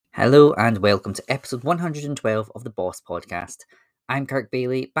Hello and welcome to episode 112 of the Boss Podcast. I'm Kirk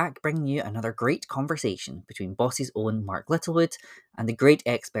Bailey, back bringing you another great conversation between Boss's own Mark Littlewood and the great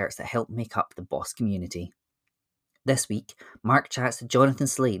experts that help make up the Boss community. This week, Mark chats to Jonathan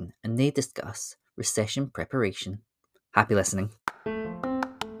Slane and they discuss recession preparation. Happy listening.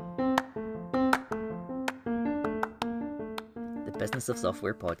 The Business of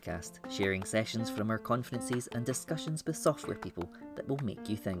Software podcast, sharing sessions from our conferences and discussions with software people that will make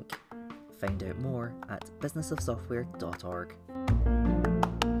you think. Find out more at businessofsoftware.org.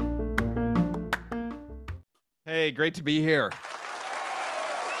 Hey, great to be here.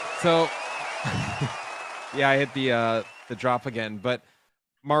 So, yeah, I hit the drop again. But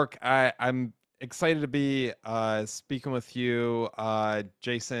Mark, I'm excited to be speaking with you.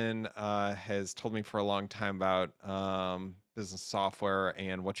 Jason has told me for a long time about business software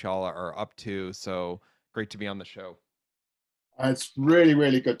and what y'all are up to. So great to be on the show. It's really,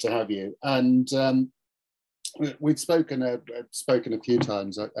 really good to have you. And we've spoken a few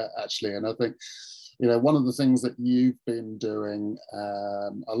times actually, and I think one of the things that you've been doing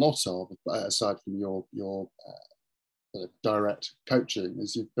a lot of, aside from your direct coaching,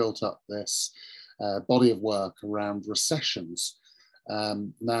 is you've built up this body of work around recessions.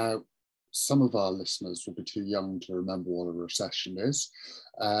 Now, some of our listeners will be too young to remember what a recession is,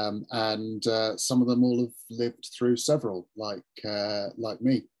 and some of them will have lived through several, like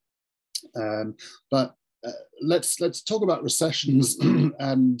me. But let's talk about recessions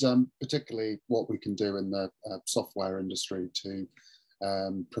and particularly what we can do in the software industry to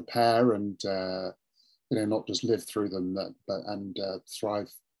prepare and not just live through them, but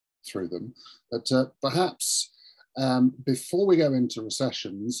thrive through them. But perhaps. Before we go into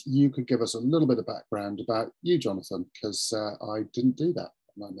recessions, you could give us a little bit of background about you, Jonathan, because I didn't do that,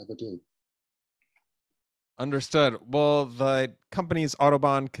 and I never do. Understood. Well, the company's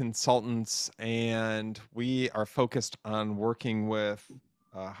Autobahn Consultants, and we are focused on working with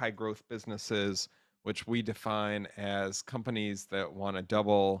high growth businesses, which we define as companies that want to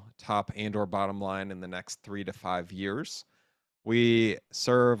double top and or bottom line in the next 3 to 5 years. We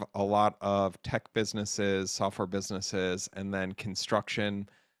serve a lot of tech businesses, software businesses, and then construction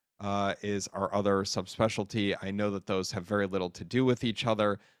is our other subspecialty. I know that those have very little to do with each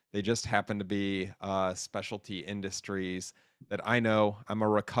other. They just happen to be specialty industries that I know. I'm a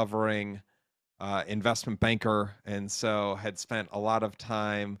recovering investment banker, and so had spent a lot of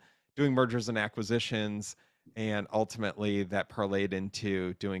time doing mergers and acquisitions, and ultimately that parlayed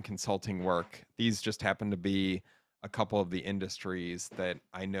into doing consulting work. These just happen to be a couple of the industries that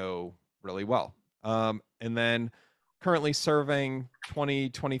I know really well. And then currently serving 20,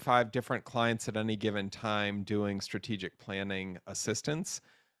 25 different clients at any given time doing strategic planning assistance.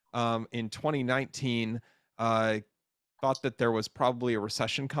 In 2019, I thought that there was probably a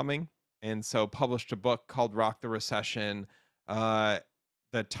recession coming, and so published a book called Rock the Recession. The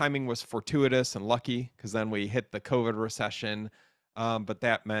timing was fortuitous and lucky because then we hit the COVID recession, but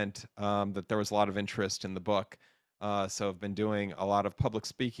that meant that there was a lot of interest in the book. So I've been doing a lot of public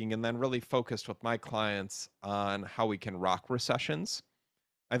speaking and then really focused with my clients on how we can rock recessions.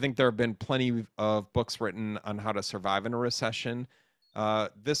 I think there have been plenty of books written on how to survive in a recession.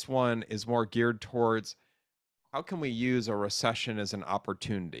 This one is more geared towards how can we use a recession as an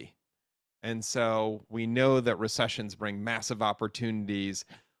opportunity? And so we know that recessions bring massive opportunities.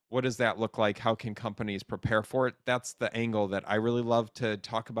 What does that look like? How can companies prepare for it? That's the angle that I really love to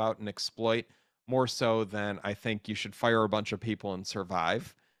talk about and exploit, more so than I think you should fire a bunch of people and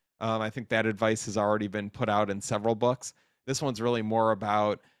survive. I think that advice has already been put out in several books. This one's really more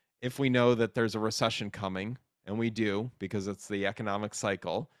about if we know that there's a recession coming, and we do because it's the economic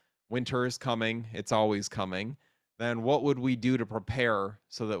cycle, winter is coming, it's always coming, then what would we do to prepare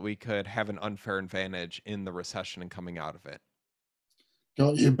so that we could have an unfair advantage in the recession and coming out of it?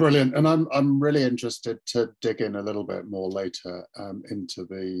 Got you, brilliant. And I'm really interested to dig in a little bit more later into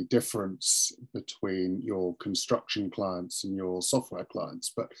the difference between your construction clients and your software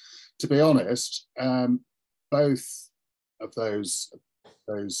clients. But to be honest, both of those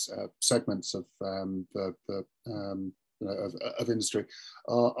segments of of industry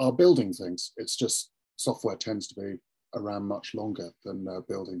are building things. It's just software tends to be around much longer than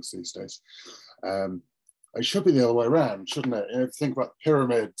buildings these days. It should be the other way around, shouldn't it? If you think about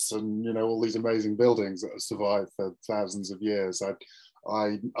pyramids and all these amazing buildings that have survived for thousands of years.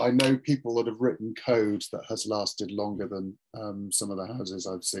 I know people that have written code that has lasted longer than some of the houses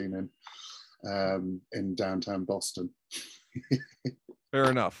I've seen in downtown Boston.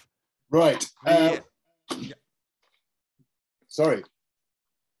 Fair enough. Right. Sorry.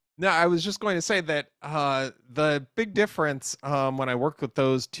 No, I was just going to say that the big difference when I work with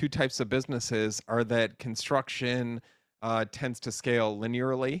those two types of businesses are that construction tends to scale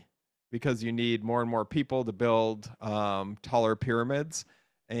linearly because you need more and more people to build taller pyramids.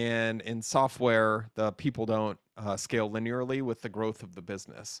 And in software, the people don't scale linearly with the growth of the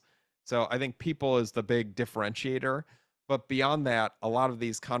business. So I think people is the big differentiator. But beyond that, a lot of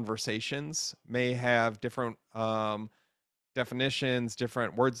these conversations may have different definitions,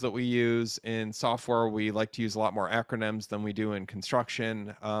 different words that we use. In software, we like to use a lot more acronyms than we do in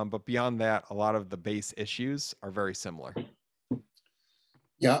construction. But beyond that, a lot of the base issues are very similar.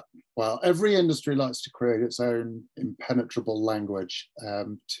 Yeah, well, every industry likes to create its own impenetrable language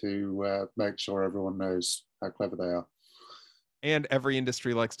to make sure everyone knows how clever they are. And every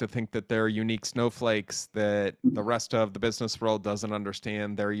industry likes to think that they're unique snowflakes, that the rest of the business world doesn't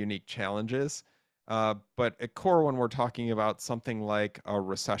understand their unique challenges. But at core, when we're talking about something like a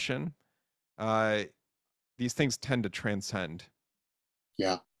recession, these things tend to transcend.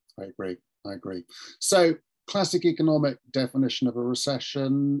 Yeah, I agree. So, classic economic definition of a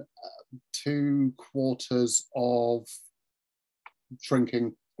recession, 2 quarters of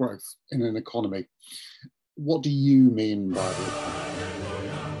shrinking growth in an economy. What do you mean by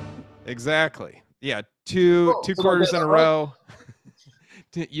that? Exactly. Yeah, two quarters in a row.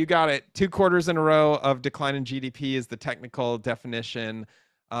 You got it. 2 quarters in a row of decline in GDP is the technical definition.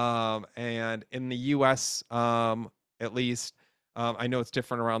 And in the US, at least, I know it's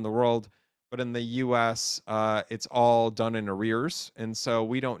different around the world, but in the US, it's all done in arrears. And so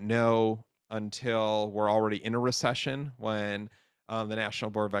we don't know until we're already in a recession when the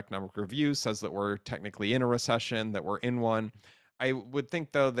National Board of Economic Review says that we're technically in a recession, that we're in one. I would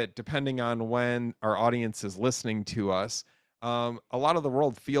think, though, that depending on when our audience is listening to us, a lot of the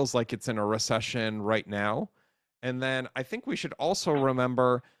world feels like it's in a recession right now. And then I think we should also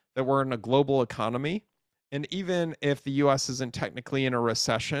remember that we're in a global economy. And even if the US isn't technically in a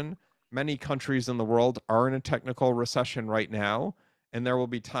recession, many countries in the world are in a technical recession right now. And there will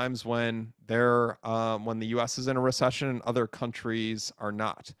be times when when the US is in a recession and other countries are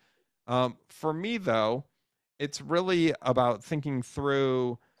not. For me, though, it's really about thinking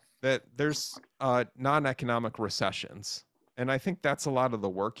through that there's non-economic recessions. And I think that's a lot of the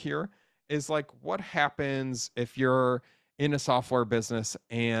work here is like, what happens if you're in a software business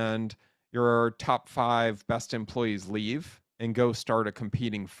and your top 5 best employees leave and go start a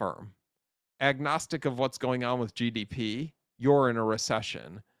competing firm? Agnostic of what's going on with GDP, you're in a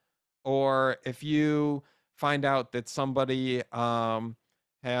recession. Or if you find out that somebody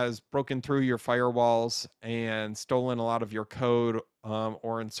has broken through your firewalls and stolen a lot of your code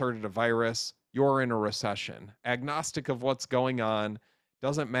or inserted a virus, you're in a recession. Agnostic of what's going on,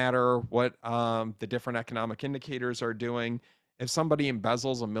 doesn't matter what the different economic indicators are doing. If somebody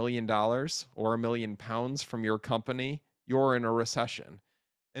embezzles $1 million or £1 million from your company, you're in a recession.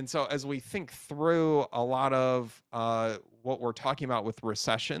 And so as we think through a lot of what we're talking about with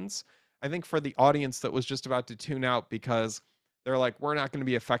recessions, I think for the audience that was just about to tune out because they're like, we're not going to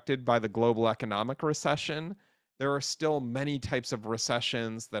be affected by the global economic recession, there are still many types of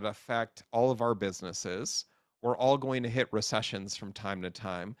recessions that affect all of our businesses. We're all going to hit recessions from time to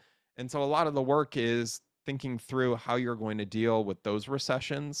time. And so a lot of the work is thinking through how you're going to deal with those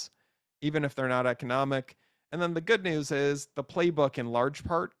recessions, even if they're not economic. And then the good news is the playbook in large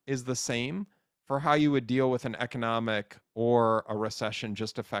part is the same for how you would deal with an economic or a recession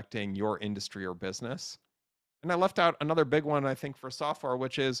just affecting your industry or business. And I left out another big one, I think, for software,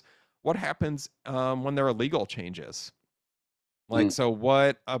 which is what happens when there are legal changes? Like, so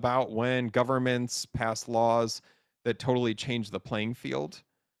what about when governments pass laws that totally change the playing field?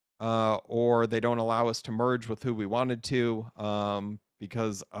 Or they don't allow us to merge with who we wanted to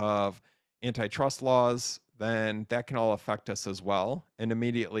because of antitrust laws, then that can all affect us as well and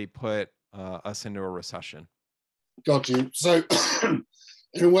immediately put us into a recession. Got you. So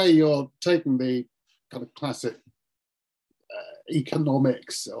in a way, you're taking the kind of classic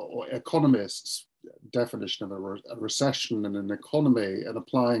economics or economists definition of a recession and an economy and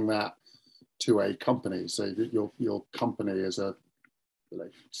applying that to a company. So your company is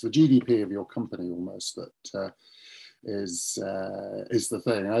it's the GDP of your company almost that is the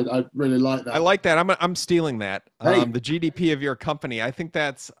thing. I really like that. I like that. I'm stealing that. Hey. The GDP of your company. I think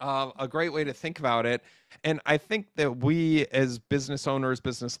that's a great way to think about it. And I think that we as business owners,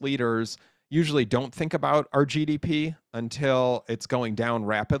 business leaders, usually don't think about our GDP until it's going down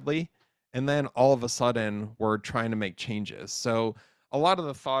rapidly. And then all of a sudden we're trying to make changes. So a lot of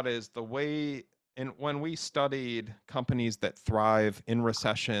the thought is the way, and when we studied companies that thrive in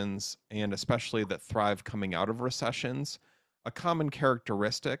recessions and especially that thrive coming out of recessions, a common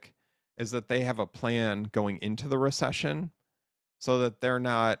characteristic is that they have a plan going into the recession so that they're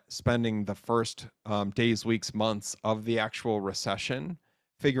not spending the first days, weeks, months of the actual recession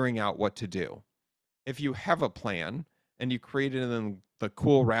figuring out what to do. If you have a plan and you create it in the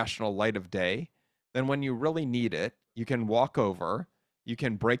cool, rational light of day, then when you really need it, you can walk over, you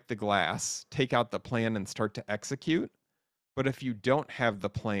can break the glass, take out the plan, and start to execute. But if you don't have the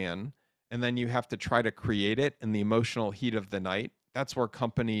plan and then you have to try to create it in the emotional heat of the night, that's where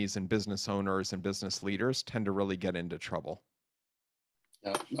companies and business owners and business leaders tend to really get into trouble.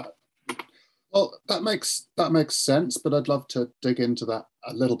 Yeah. Well, that makes sense, but I'd love to dig into that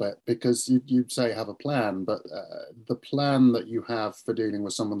a little bit, because you say have a plan, but the plan that you have for dealing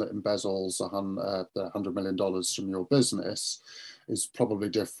with someone that embezzles $100 million from your business is probably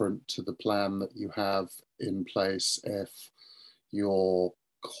different to the plan that you have in place if your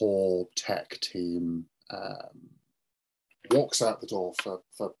core tech team walks out the door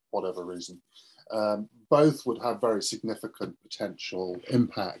for whatever reason. Both would have very significant potential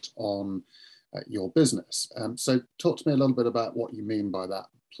impact on your business. So talk to me a little bit about what you mean by that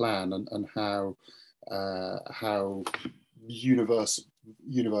plan, and how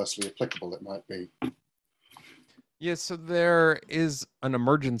universally applicable it might be. Yeah, so there is an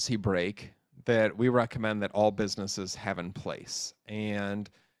emergency brake that we recommend that all businesses have in place. And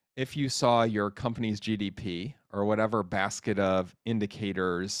if you saw your company's GDP or whatever basket of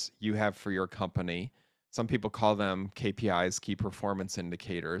indicators you have for your company, some people call them KPIs, key performance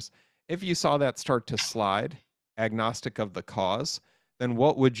indicators. If you saw that start to slide, agnostic of the cause, then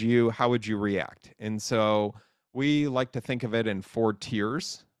how would you react? And so we like to think of it in 4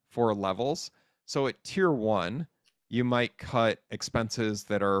 tiers, 4 levels. So at tier 1, you might cut expenses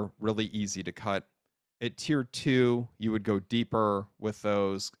that are really easy to cut. At tier 2, you would go deeper with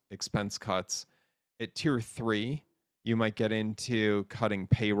those expense cuts. At tier 3, you might get into cutting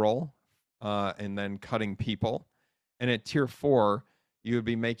payroll and then cutting people. And at tier 4, you would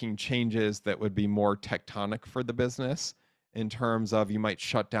be making changes that would be more tectonic for the business, in terms of you might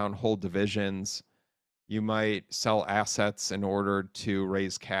shut down whole divisions, you might sell assets in order to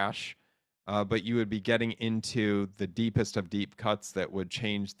raise cash. But you would be getting into the deepest of deep cuts that would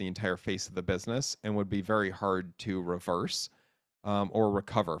change the entire face of the business and would be very hard to reverse or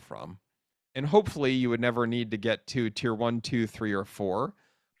recover from. And hopefully you would never need to get to tier 1, 2, 3, or 4,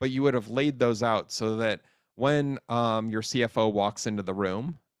 but you would have laid those out so that when your CFO walks into the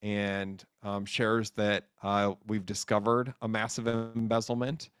room and shares that we've discovered a massive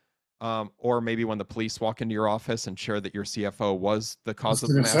embezzlement, or maybe when the police walk into your office and share that your CFO was the cause of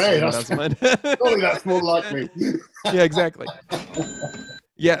the massive embezzlement. Surely that's more likely. Yeah, exactly.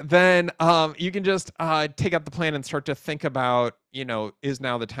 Yeah, then you can just take out the plan and start to think about, is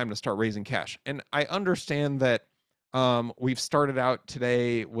now the time to start raising cash? And I understand that we've started out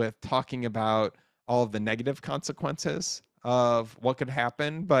today with talking about all of the negative consequences of what could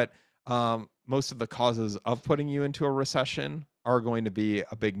happen, but most of the causes of putting you into a recession are going to be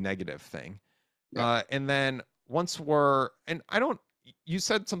a big negative thing. Yeah. And then you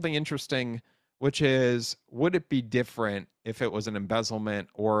said something interesting, which is, would it be different if it was an embezzlement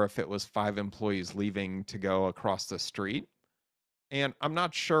or if it was 5 employees leaving to go across the street? And I'm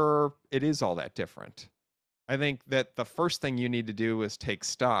not sure it is all that different. I think that the first thing you need to do is take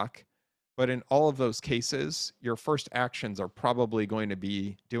stock. But in all of those cases, your first actions are probably going to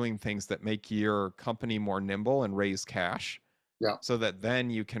be doing things that make your company more nimble and raise cash. Yeah. So that then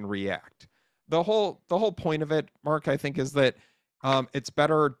you can react. The whole point of it, Mark, I think, is that it's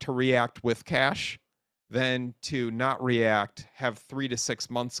better to react with cash than to not react, have 3 to 6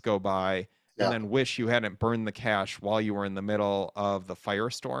 months go by, and then wish you hadn't burned the cash while you were in the middle of the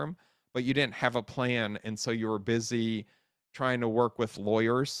firestorm, but you didn't have a plan, and so you were busy trying to work with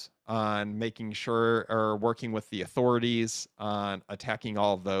lawyers on making sure, or working with the authorities on attacking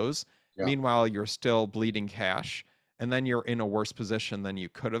all of those. Yeah. Meanwhile, you're still bleeding cash, and then you're in a worse position than you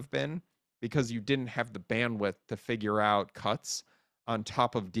could have been because you didn't have the bandwidth to figure out cuts on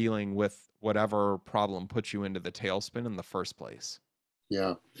top of dealing with whatever problem put you into the tailspin in the first place.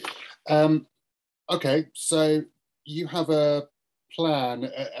 Yeah. Okay, so you have a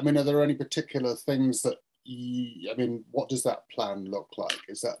plan. I mean, are there any particular things that what does that plan look like?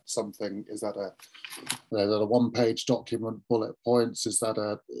 Is that a one-page document, bullet points? Is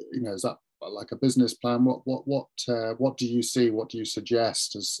that is that like a business plan? What do you see? What do you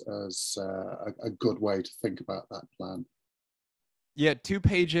suggest as a good way to think about that plan? Yeah, 2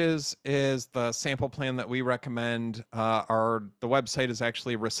 pages is the sample plan that we recommend. The website is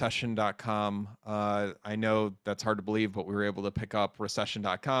actually recession.com. I know that's hard to believe, but we were able to pick up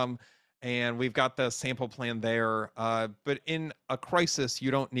recession.com. and we've got the sample plan there. But in a crisis,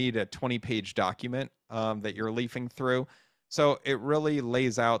 you don't need a 20-page document that you're leafing through. So it really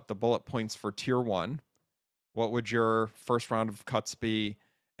lays out the bullet points for tier one. What would your first round of cuts be?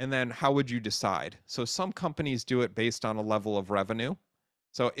 And then how would you decide? So some companies do it based on a level of revenue.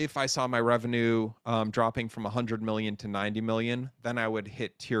 So if I saw my revenue dropping from 100 million to 90 million, then I would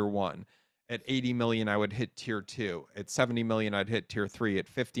hit tier one. At 80 million, I would hit tier two. At 70 million, I'd hit tier three. At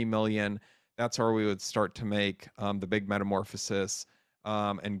 50 million, that's where we would start to make the big metamorphosis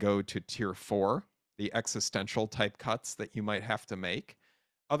and go to tier four, the existential type cuts that you might have to make.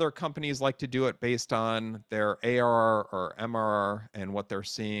 Other companies like to do it based on their ARR or MRR and what they're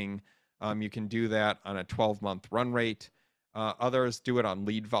seeing. You can do that on a 12-month run rate. Others do it on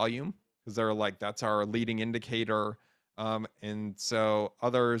lead volume because they're like, that's our leading indicator. And so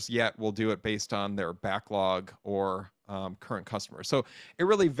others yet will do it based on their backlog or current customers. So it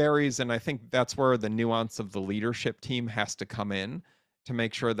really varies. And I think that's where the nuance of the leadership team has to come in to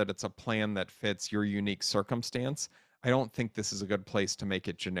make sure that it's a plan that fits your unique circumstance. I don't think this is a good place to make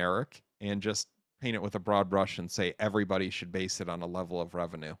it generic and just paint it with a broad brush and say everybody should base it on a level of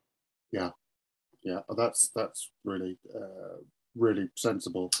revenue. Yeah. That's really really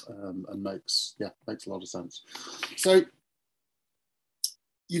sensible and makes a lot of sense. So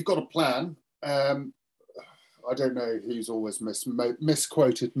you've got a plan. I don't know who's always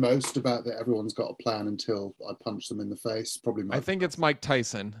misquoted most about that everyone's got a plan until I punch them in the face. Probably I think it's Mike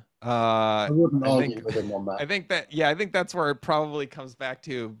Tyson. I wouldn't argue with him on that. I think that's where it probably comes back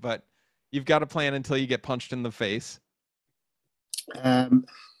to, but you've got a plan until you get punched in the face.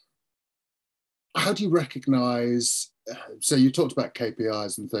 How do you recognize, so you talked about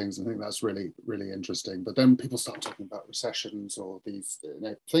KPIs and things, I think that's really, really interesting, but then people start talking about recessions or these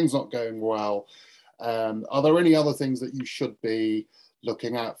things not going well. Are there any other things that you should be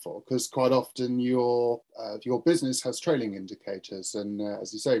looking out for? Because quite often your business has trailing indicators, and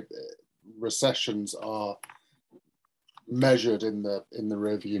as you say, recessions are measured in the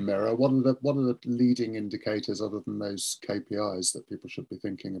rearview mirror. What are the leading indicators other than those KPIs that people should be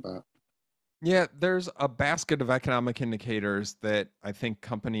thinking about? Yeah, there's a basket of economic indicators that I think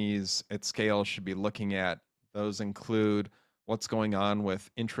companies at scale should be looking at. Those include what's going on with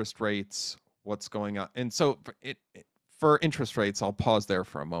interest rates, what's going on. And so for interest rates, I'll pause there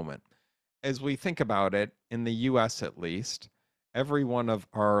for a moment. As we think about it, in the US at least, every one of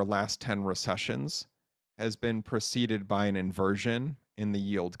our last 10 recessions has been preceded by an inversion in the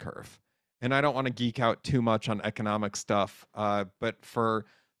yield curve. And I don't want to geek out too much on economic stuff, but for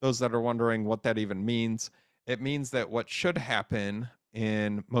those that are wondering what that even means, it means that what should happen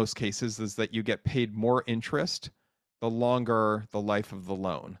in most cases is that you get paid more interest the longer the life of the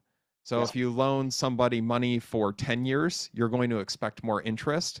loan. So if you loan somebody money for 10 years, you're going to expect more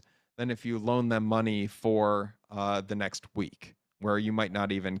interest than if you loan them money for the next week, where you might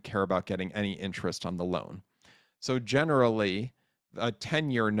not even care about getting any interest on the loan. So generally, a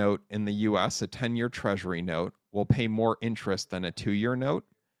 10-year note in the US, a 10-year treasury note, will pay more interest than a 2-year note,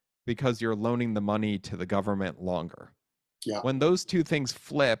 because you're loaning the money to the government longer. Yeah. When those two things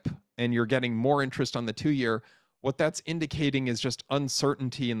flip and you're getting more interest on the 2-year, what that's indicating is just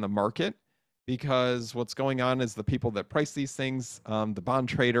uncertainty in the market, because what's going on is the people that price these things, the bond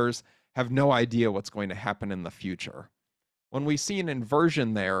traders, have no idea what's going to happen in the future. When we see an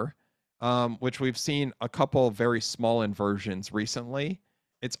inversion there, which we've seen a couple very small inversions recently,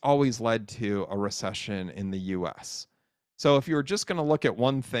 it's always led to a recession in the US. So if you were just going to look at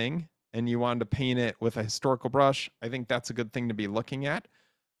one thing and you wanted to paint it with a historical brush, I think that's a good thing to be looking at.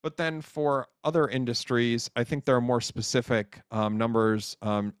 But then for other industries, I think there are more specific numbers,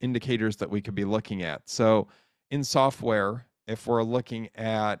 indicators that we could be looking at. So in software, if we're looking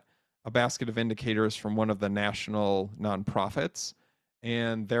at a basket of indicators from one of the national nonprofits,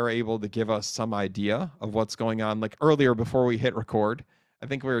 and they're able to give us some idea of what's going on, like earlier before we hit record, I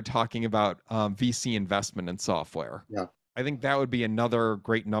think we were talking about VC investment in software. Yeah. I think that would be another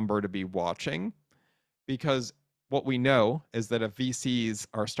great number to be watching, because what we know is that if VCs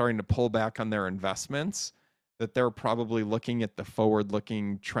are starting to pull back on their investments, that they're probably looking at the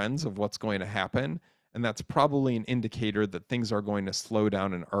forward-looking trends of what's going to happen. And that's probably an indicator that things are going to slow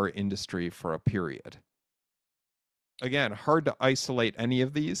down in our industry for a period. Again, hard to isolate any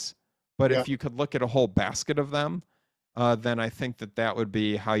of these, but if you could look at a whole basket of them, then I think that would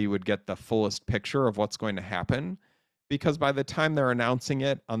be how you would get the fullest picture of what's going to happen. Because by the time they're announcing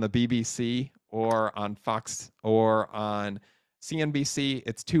it on the BBC or on Fox or on CNBC,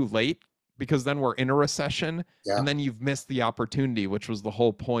 it's too late, because then we're in a recession, and then you've missed the opportunity, which was the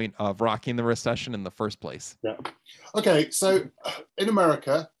whole point of rocking the recession in the first place. Yeah. Okay, so in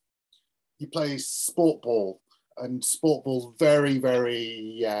America, you play sport ball, and sport ball's very,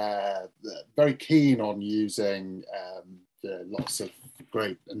 very, very keen on using lots of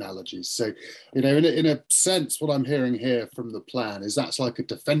great analogies. So, you know, in a sense, what I'm hearing here from the plan is that's like a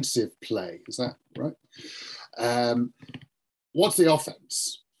defensive play. Is that right? What's the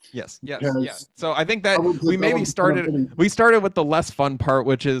offense? Yes. So I think that we started with the less fun part,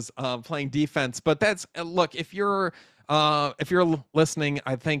 which is playing defense. But that's, look, if you're listening,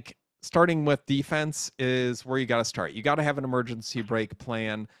 I think starting with defense is where you got to start. You got to have an emergency brake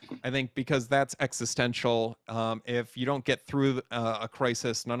plan, I think, because that's existential. If you don't get through a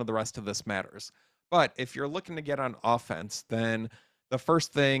crisis, none of the rest of this matters. But if you're looking to get on offense, then the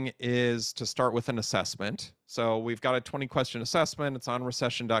first thing is to start with an assessment. So we've got a 20-question assessment. It's on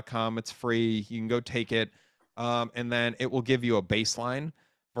recession.com. It's free. You can go take it. And then it will give you a baseline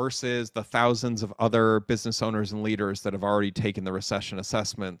versus the thousands of other business owners and leaders that have already taken the recession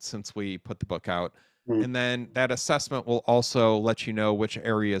assessment since we put the book out. And then that assessment will also let you know which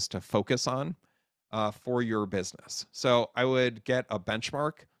areas to focus on for your business. So I would get a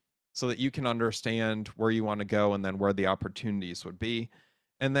benchmark so that you can understand where you want to go and then where the opportunities would be.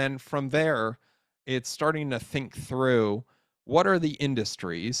 And then from there, it's starting to think through what are the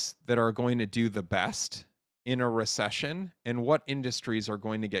industries that are going to do the best in a recession and what industries are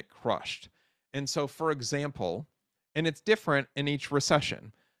going to get crushed. And so, for example, and it's different in each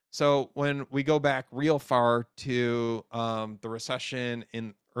recession. So when we go back real far to the recession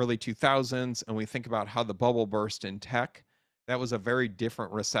in early 2000s and we think about how the bubble burst in tech, that was a very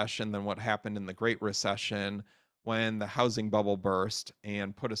different recession than what happened in the Great Recession when the housing bubble burst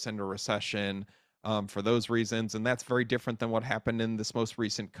and put us into recession for those reasons. And that's very different than what happened in this most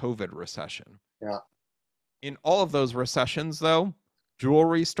recent COVID recession. Yeah. In all of those recessions, though,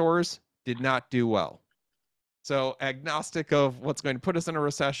 jewelry stores did not do well. So agnostic of what's going to put us in a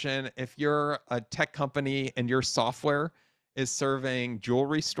recession, if you're a tech company and your software is serving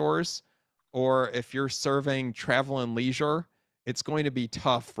jewelry stores, or if you're serving travel and leisure, it's going to be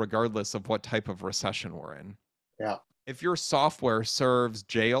tough regardless of what type of recession we're in. Yeah. If your software serves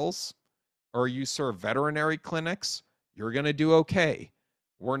jails or you serve veterinary clinics, you're going to do okay.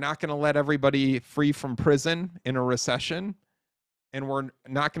 We're not going to let everybody free from prison in a recession, and we're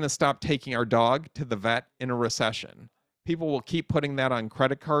not going to stop taking our dog to the vet in a recession. People will keep putting that on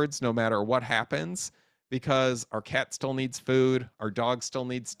credit cards no matter what happens because our cat still needs food, our dog still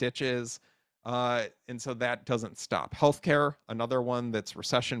needs stitches, and so that doesn't stop. Healthcare, another one that's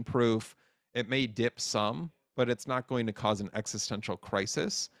recession proof. It may dip some, but it's not going to cause an existential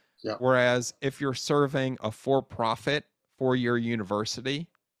crisis. Yeah. Whereas if you're serving a for-profit four-year university,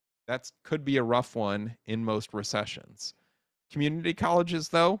 that could be a rough one in most recessions. Community colleges,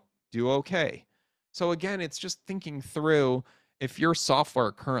 though, do okay. So again, it's just thinking through, if your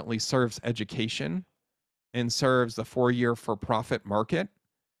software currently serves education and serves the four-year for-profit market,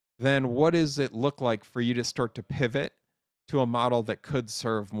 then what does it look like for you to start to pivot to a model that could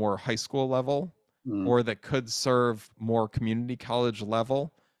serve more high school level or that could serve more community college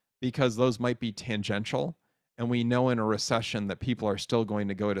level, because those might be tangential. And we know in a recession that people are still going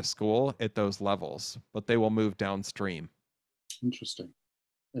to go to school at those levels, but they will move downstream. Interesting.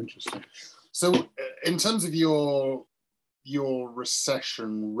 So in terms of your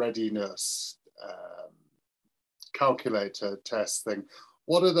recession readiness calculator test thing,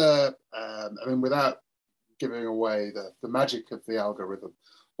 what are the, I mean, without giving away the magic of the algorithm,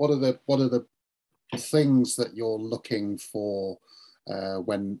 what are the things that you're looking for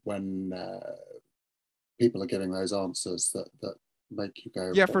when people are getting those answers that make you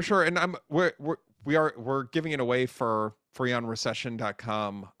go? Yeah, for sure. And we're giving it away for free on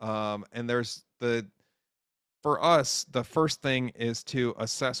recession.com. And for us, the first thing is to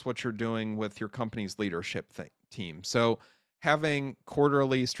assess what you're doing with your company's leadership team. So having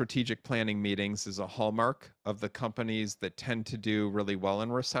quarterly strategic planning meetings is a hallmark of the companies that tend to do really well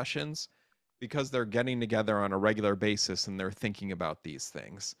in recessions, because they're getting together on a regular basis and they're thinking about these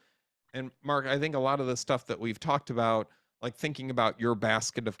things. And Mark, I think a lot of the stuff that we've talked about, like thinking about your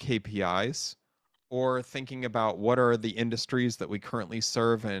basket of KPIs, or thinking about what are the industries that we currently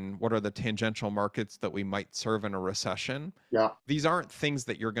serve and what are the tangential markets that we might serve in a recession. Yeah. These aren't things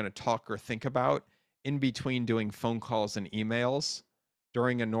that you're going to talk or think about in between doing phone calls and emails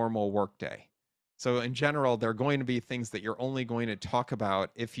during a normal workday. So in general, they're going to be things that you're only going to talk about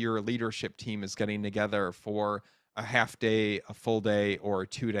if your leadership team is getting together for a half day, a full day, or a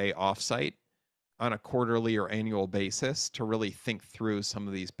 2-day offsite on a quarterly or annual basis to really think through some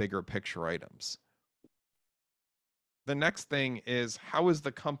of these bigger picture items. The next thing is, how is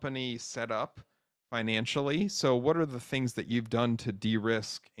the company set up financially. So what are the things that you've done to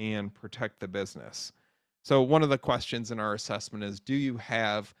de-risk and protect the business? So one of the questions in our assessment is, do you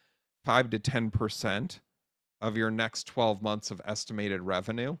have 5 to 10% of your next 12 months of estimated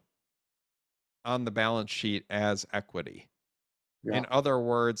revenue on the balance sheet as equity? Yeah. In other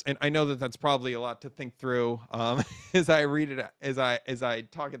words, and I know that that's probably a lot to think through as I read it, as I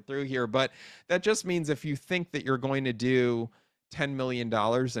talk it through here, but that just means if you think that you're going to do $10 million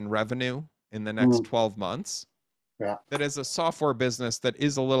in revenue in the next 12 months, Yeah. that as a software business that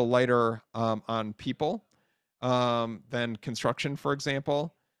is a little lighter on people than construction, for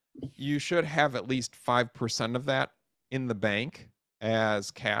example, you should have at least 5% of that in the bank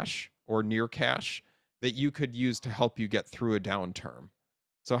as cash or near cash that you could use to help you get through a downturn.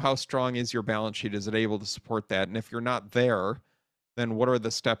 So how strong is your balance sheet? Is it able to support that? And if you're not there, then what are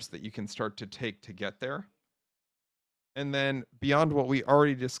the steps that you can start to take to get there? And then beyond what we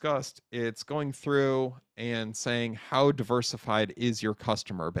already discussed, it's going through and saying, how diversified is your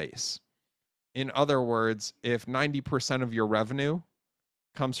customer base? In other words, if 90% of your revenue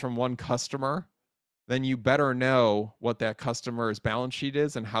comes from one customer, then you better know what that customer's balance sheet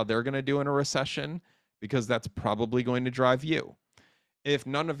is and how they're going to do in a recession, because that's probably going to drive you. If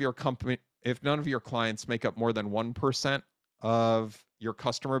none of your clients make up more than 1% of your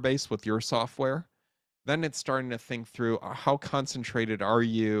customer base with your software, then it's starting to think through, how concentrated are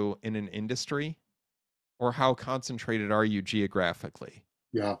you in an industry, or how concentrated are you geographically?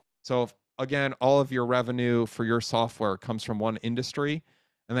 Yeah. So if, again, all of your revenue for your software comes from one industry,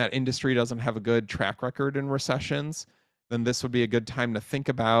 and that industry doesn't have a good track record in recessions, then this would be a good time to think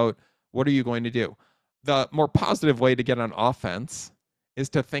about, what are you going to do? The more positive way to get on offense is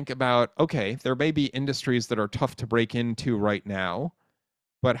to think about, okay, there may be industries that are tough to break into right now,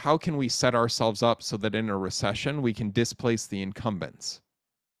 but how can we set ourselves up so that in a recession we can displace the incumbents?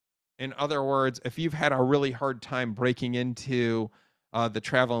 In other words, if you've had a really hard time breaking into the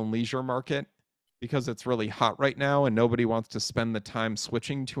travel and leisure market because it's really hot right now and nobody wants to spend the time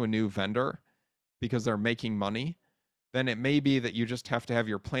switching to a new vendor because they're making money, then it may be that you just have to have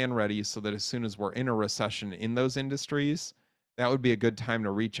your plan ready so that as soon as we're in a recession in those industries, that would be a good time to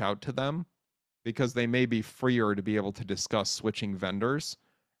reach out to them, because they may be freer to be able to discuss switching vendors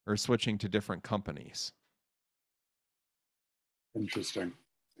or switching to different companies. Interesting.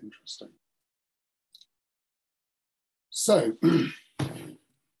 So,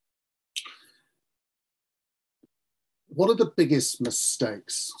 what are the biggest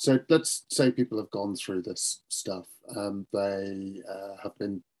mistakes? So let's say people have gone through this stuff. They have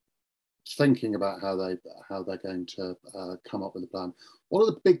been thinking about how they're going to come up with a plan. What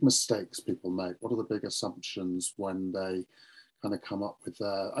are the big mistakes people make? What are the big assumptions when they kind of come up with,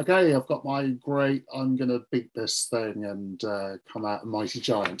 okay, I've got my great, I'm going to beat this thing and come out a mighty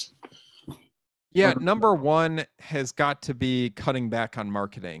giant? Yeah, number one has got to be cutting back on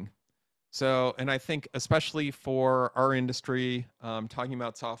marketing. So, and I think especially for our industry, talking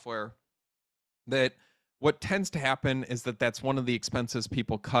about software, that what tends to happen is that that's one of the expenses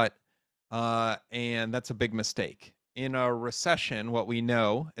people cut, and that's a big mistake. In a recession, what we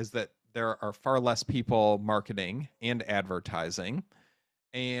know is that there are far less people marketing and advertising.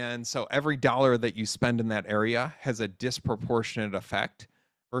 And so every dollar that you spend in that area has a disproportionate effect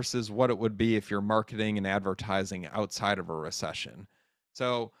versus what it would be if you're marketing and advertising outside of a recession.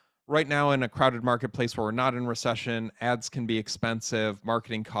 So right now, in a crowded marketplace where we're not in recession, ads can be expensive,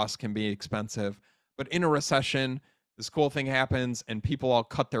 marketing costs can be expensive. But in a recession, this cool thing happens and people all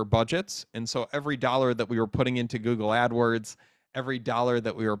cut their budgets. And so every dollar that we were putting into Google AdWords, every dollar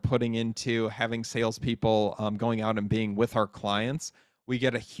that we were putting into having salespeople going out and being with our clients, we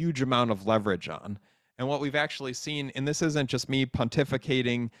get a huge amount of leverage on. And what we've actually seen, and this isn't just me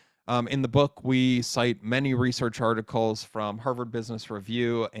pontificating, in the book, we cite many research articles from Harvard Business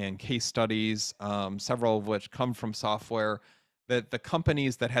Review and case studies, several of which come from software, that the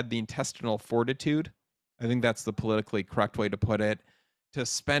companies that had the intestinal fortitude, I think that's the politically correct way to put it, to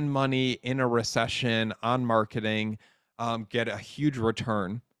spend money in a recession on marketing, get a huge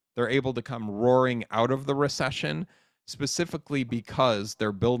return. They're able to come roaring out of the recession, specifically because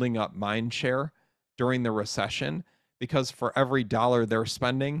they're building up mind share during the recession, because for every dollar they're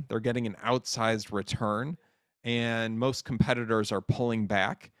spending, they're getting an outsized return. And most competitors are pulling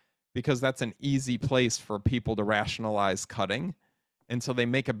back because that's an easy place for people to rationalize cutting. And so they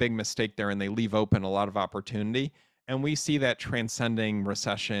make a big mistake there and they leave open a lot of opportunity. And we see that transcending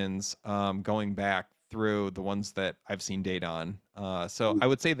recessions, going back through the ones that I've seen data on. So I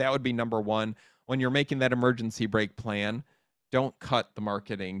would say that would be number one. When you're making that emergency brake plan, don't cut the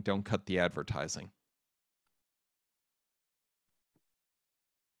marketing, don't cut the advertising.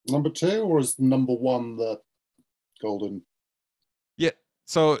 number two, or is number one the golden? Yeah,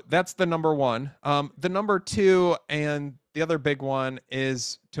 so that's the number one. The number two and the other big one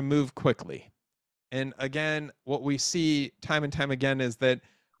is to move quickly. And again, what we see time and time again is that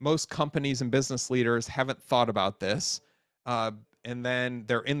most companies and business leaders haven't thought about this. And then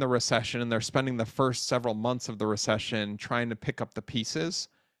they're in the recession and they're spending the first several months of the recession trying to pick up the pieces,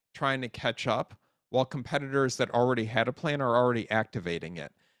 trying to catch up, while competitors that already had a plan are already activating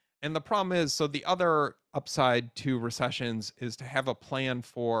it. And the problem is, so the other upside to recessions is to have a plan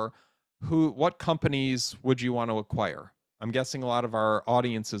for what companies would you want to acquire? I'm guessing a lot of our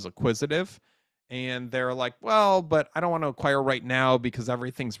audience is acquisitive and they're like, well, but I don't want to acquire right now because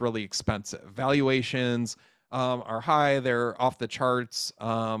everything's really expensive. Valuations are high, they're off the charts,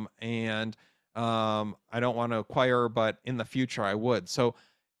 and I don't want to acquire, but in the future I would. So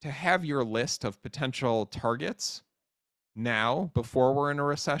to have your list of potential targets now before we're in a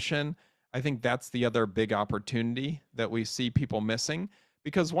recession, I think that's the other big opportunity that we see people missing,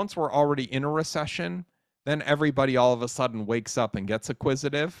 because once we're already in a recession, then everybody all of a sudden wakes up and gets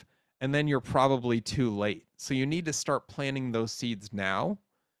acquisitive, and then you're probably too late. So you need to start planting those seeds now,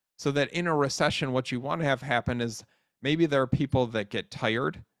 so that in a recession, what you want to have happen is maybe there are people that get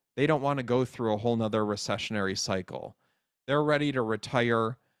tired. They don't want to go through a whole nother recessionary cycle. They're ready to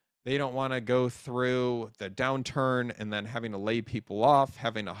retire. They don't want to go through the downturn and then having to lay people off,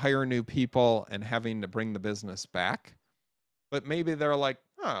 having to hire new people, and having to bring the business back. But maybe they're like,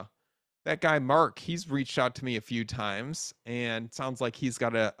 huh, that guy Mark, he's reached out to me a few times and sounds like he's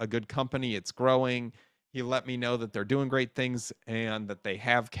got a good company. It's growing. He let me know that they're doing great things and that they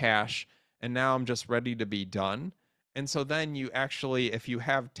have cash. And now I'm just ready to be done. And so then you actually, if you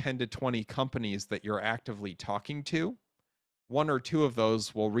have 10 to 20 companies that you're actively talking to, one or two of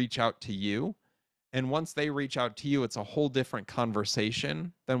those will reach out to you. And once they reach out to you, it's a whole different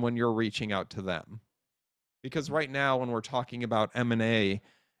conversation than when you're reaching out to them. Because right now, when we're talking about M&A,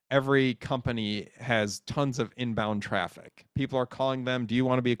 every company has tons of inbound traffic. People are calling them, do you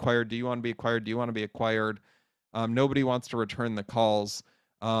want to be acquired? Do you want to be acquired? Do you want to be acquired? Nobody wants to return the calls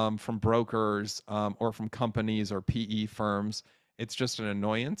from brokers or from companies or PE firms. It's just an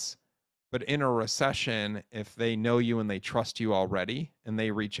annoyance. But in a recession, if they know you and they trust you already and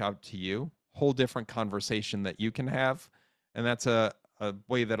they reach out to you, whole different conversation that you can have. And that's a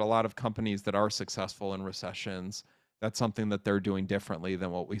way that a lot of companies that are successful in recessions, that's something that they're doing differently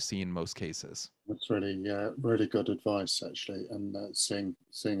than what we see in most cases. That's really, really good advice, actually, and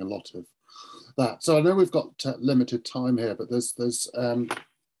seeing a lot of that. So I know we've got limited time here, but there's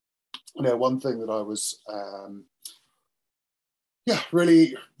one thing that I was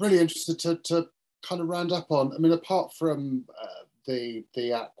really interested to kind of round up on. I mean, apart from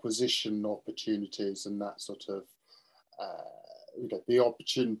the acquisition opportunities and that sort of the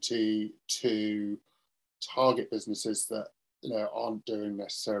opportunity to target businesses that aren't doing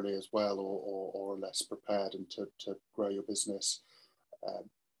necessarily as well or are less prepared, and to grow your business.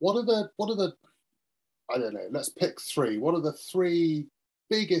 What are the I don't know, let's pick three. What are the three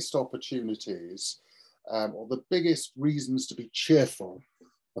biggest opportunities or the biggest reasons to be cheerful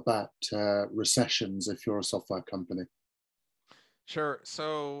about recessions if you're a software company? Sure.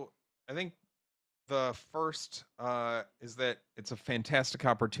 So I think the first is that it's a fantastic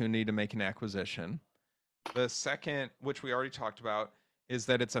opportunity to make an acquisition. The second, which we already talked about, is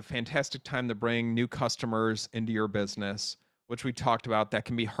that it's a fantastic time to bring new customers into your business, which we talked about. That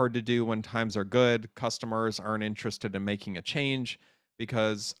can be hard to do when times are good. Customers aren't interested in making a change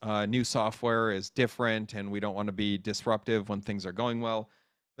because new software is different and we don't want to be disruptive when things are going well.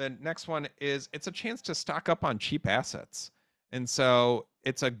 The next one is it's a chance to stock up on cheap assets. And so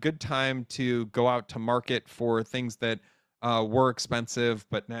it's a good time to go out to market for things that were expensive,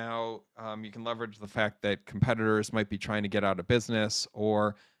 but now you can leverage the fact that competitors might be trying to get out of business,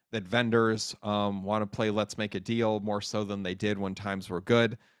 or that vendors want to play let's make a deal more so than they did when times were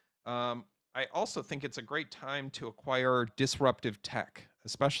good. I also think it's a great time to acquire disruptive tech,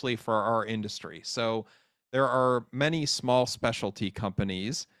 especially for our industry. So there are many small specialty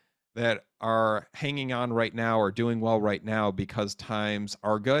companies that are hanging on right now or doing well right now because times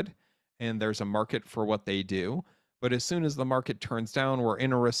are good and there's a market for what they do. But as soon as the market turns down, we're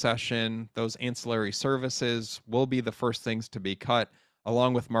in a recession, those ancillary services will be the first things to be cut,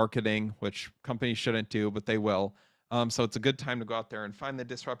 along with marketing, which companies shouldn't do, but they will. So it's a good time to go out there and find the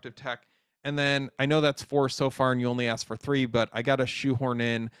disruptive tech. And then I know that's 4 so far and you only asked for 3, but I got to shoehorn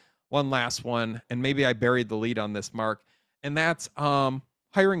in one last one. And maybe I buried the lead on this, Mark. And that's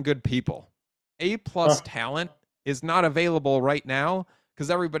hiring good people. A+ talent is not available right now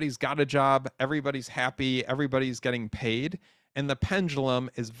because everybody's got a job, everybody's happy, everybody's getting paid. And the pendulum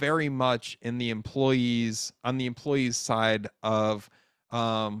is very much in the employees, on the employees side of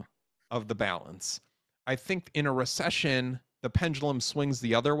the balance. I think in a recession, the pendulum swings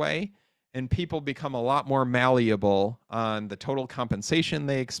the other way, and people become a lot more malleable on the total compensation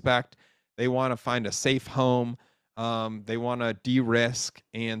they expect. They want to find a safe home. They want to de-risk.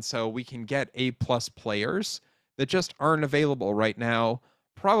 And so we can get A-plus players that just aren't available right now,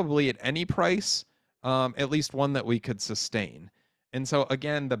 probably at any price, at least one that we could sustain. And so,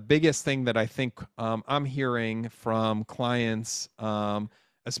 again, the biggest thing that I think I'm hearing from clients,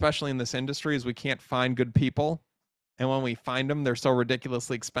 especially in this industry, is we can't find good people. And when we find them, they're so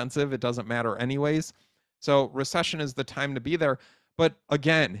ridiculously expensive, it doesn't matter anyways. So recession is the time to be there. But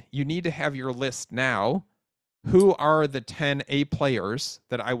again, you need to have your list now. Who are the 10 A players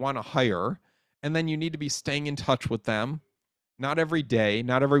that I want to hire? And then you need to be staying in touch with them. Not every day,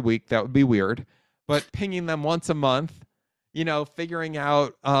 not every week. That would be weird. But pinging them once a month, figuring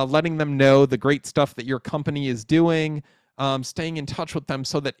out, letting them know the great stuff that your company is doing, staying in touch with them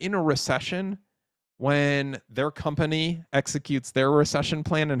so that in a recession, when their company executes their recession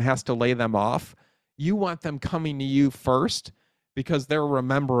plan and has to lay them off, you want them coming to you first because they're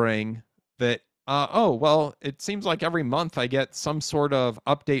remembering that, oh, well, it seems like every month I get some sort of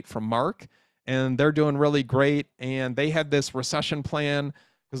update from Mark and they're doing really great. And they had this recession plan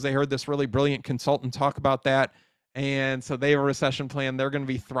because they heard this really brilliant consultant talk about that. And so they have a recession plan. They're going to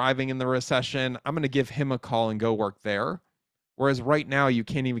be thriving in the recession. I'm going to give him a call and go work there. Whereas right now, you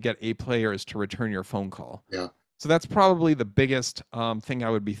can't even get A players to return your phone call. Yeah. So that's probably the biggest thing I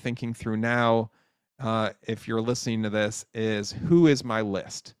would be thinking through now, if you're listening to this, is who is my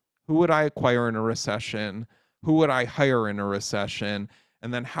list? Who would I acquire in a recession? Who would I hire in a recession?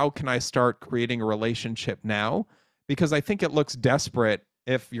 And then how can I start creating a relationship now? Because I think it looks desperate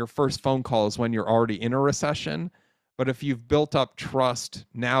if your first phone call is when you're already in a recession. But if you've built up trust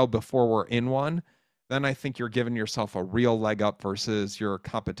now before we're in one, then I think you're giving yourself a real leg up versus your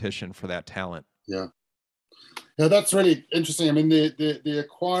competition for that talent. Yeah. Yeah, that's really interesting. I mean, the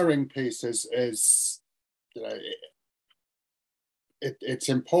acquiring piece is it's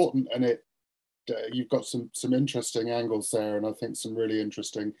important, and you've got some interesting angles there, and I think some really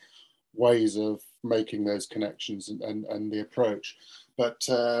interesting ways of making those connections and the approach. But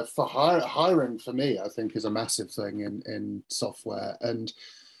for hiring, for me, I think is a massive thing in software, and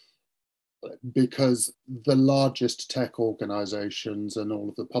because the largest tech organizations and all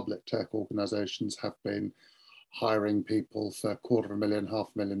of the public tech organizations have been hiring people for $250,000,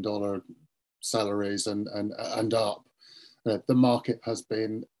 $500,000 salaries and up. The market has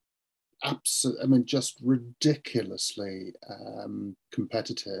been just ridiculously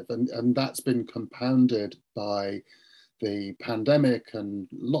competitive, and that's been compounded by the pandemic and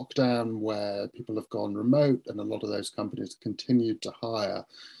lockdown, where people have gone remote, and a lot of those companies continued to hire.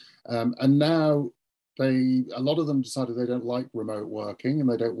 And now a lot of them decided they don't like remote working and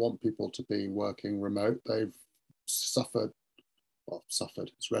they don't want people to be working remote. They've suffered,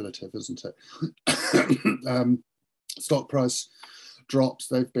 it's relative, isn't it? Stock price drops.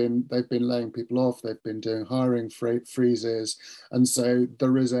 They've been laying people off. They've been doing hiring freezes. And so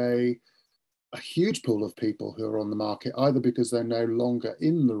there is a huge pool of people who are on the market, either because they're no longer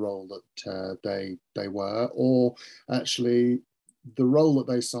in the role that they were, or actually the role that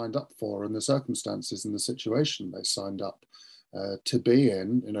they signed up for and the circumstances and the situation they signed up to be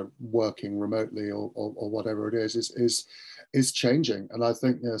in, working remotely or whatever it is changing. And I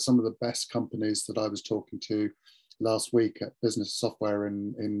think some of the best companies that I was talking to last week at Business Software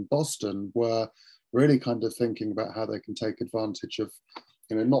in Boston were really kind of thinking about how they can take advantage of,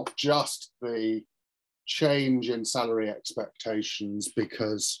 not just the change in salary expectations,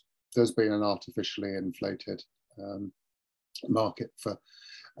 because there's been an artificially inflated market for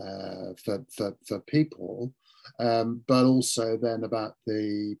people, but also then about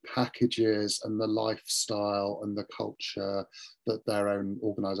the packages and the lifestyle and the culture that their own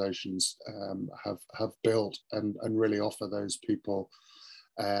organizations have built, and really offer those people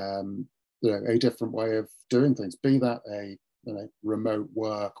a different way of doing things, be that a remote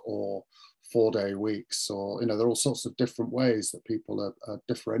work or 4-day weeks, or there are all sorts of different ways that people are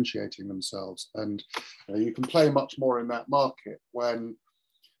differentiating themselves. And you can play much more in that market when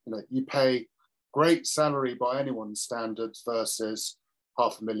you pay great salary by anyone's standards versus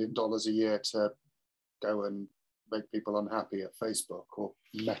 $500,000 a year to go and make people unhappy at Facebook or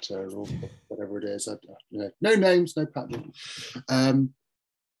Meta or whatever it is. No names, no patent.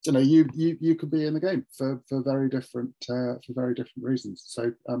 You could be in the game for very different reasons.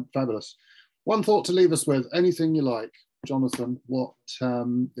 So fabulous. One thought to leave us with, anything you like. Jonathan, what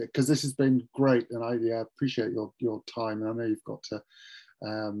because this has been great, and I appreciate your time. And I know you've got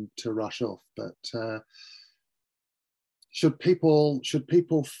to rush off, but should people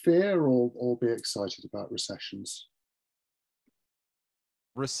fear or be excited about recessions?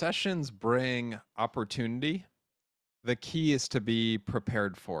 Recessions bring opportunity. The key is to be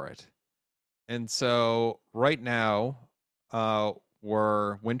prepared for it. And so right now,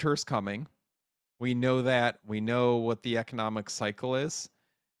 winter's coming. We know that. We know what the economic cycle is.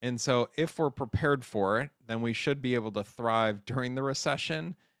 And so if we're prepared for it, then we should be able to thrive during the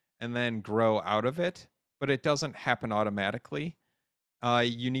recession and then grow out of it. But it doesn't happen automatically.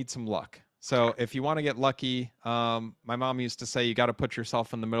 You need some luck. So if you want to get lucky, my mom used to say you got to put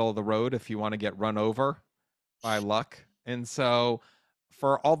yourself in the middle of the road if you want to get run over by luck. And so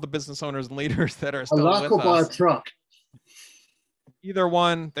for all the business owners and leaders that are still with us, by a truck. Either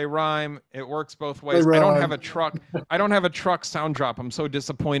one, they rhyme. It works both ways. I don't have a truck. I don't have a truck sound drop. I'm so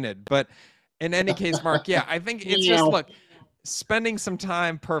disappointed. But in any case, Mark, yeah, I think it's just, look, spending some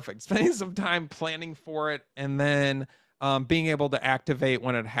time planning for it, and then being able to activate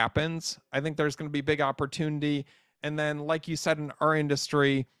when it happens. I think there's going to be big opportunity. And then, like you said, in our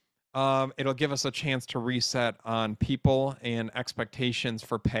industry, it'll give us a chance to reset on people and expectations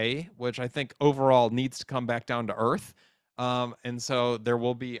for pay, which I think overall needs to come back down to earth. And so there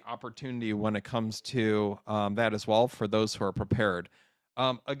will be opportunity when it comes to that as well for those who are prepared.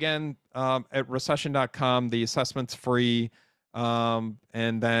 Again, at recession.com, the assessment's free. And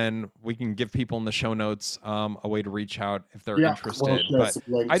then we can give people in the show notes a way to reach out if they're interested. But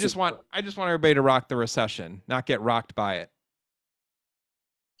I just want everybody to rock the recession, not get rocked by it.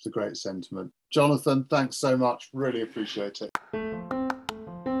 It's a great sentiment. Jonathan, thanks so much. Really appreciate it.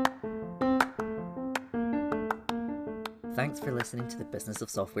 Thanks for listening to the Business of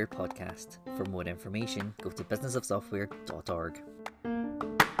Software podcast. For more information, go to businessofsoftware.org.